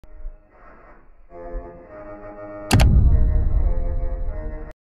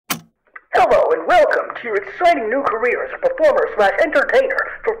and welcome to your exciting new career as a performer/entertainer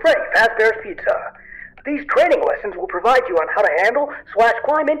for Freddy Fazbear's Pizza. These training lessons will provide you on how to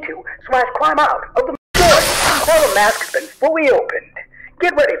handle/climb into/climb out of the Mascot. Now the mask has been fully opened.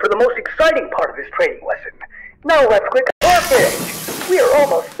 Get ready for the most exciting part of this training lesson. Now let's click on our page. We are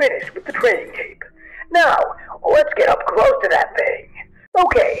almost finished with the training tape. Now, let's get up close to that thing.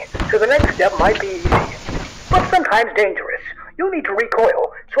 Okay, so the next step might be easy, but sometimes dangerous. You'll need to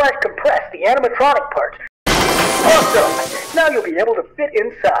recoil/compress the animatronic parts. Awesome! Now you'll be able to fit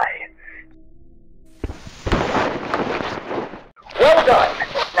inside. Well done!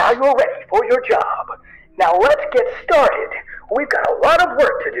 Now you're ready for your job. Now let's get started. We've got a lot of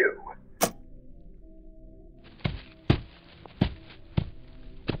work to do.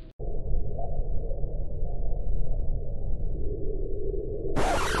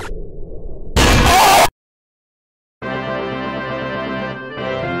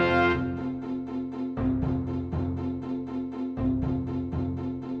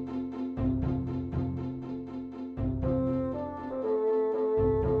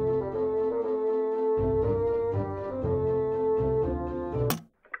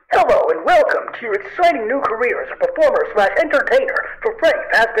 Hello and welcome to your exciting new career as a performer/entertainer for Freddy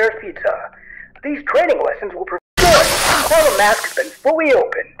Fazbear's Pizza. These training lessons will provide now the mask has been fully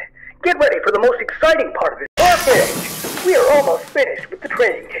opened. Get ready for the most exciting part of this page. We are almost finished with the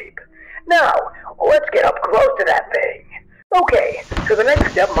training tape. Now, let's get up close to that thing. Okay, so the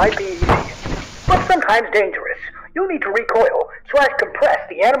next step might be easy, but sometimes dangerous. You'll need to recoil/compress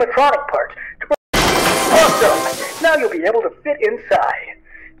the animatronic parts to... Awesome! Now you'll be able to fit inside.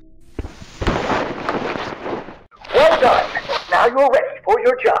 Well done! Now you're ready for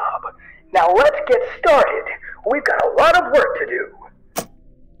your job. Now let's get started. We've got a lot of work to do.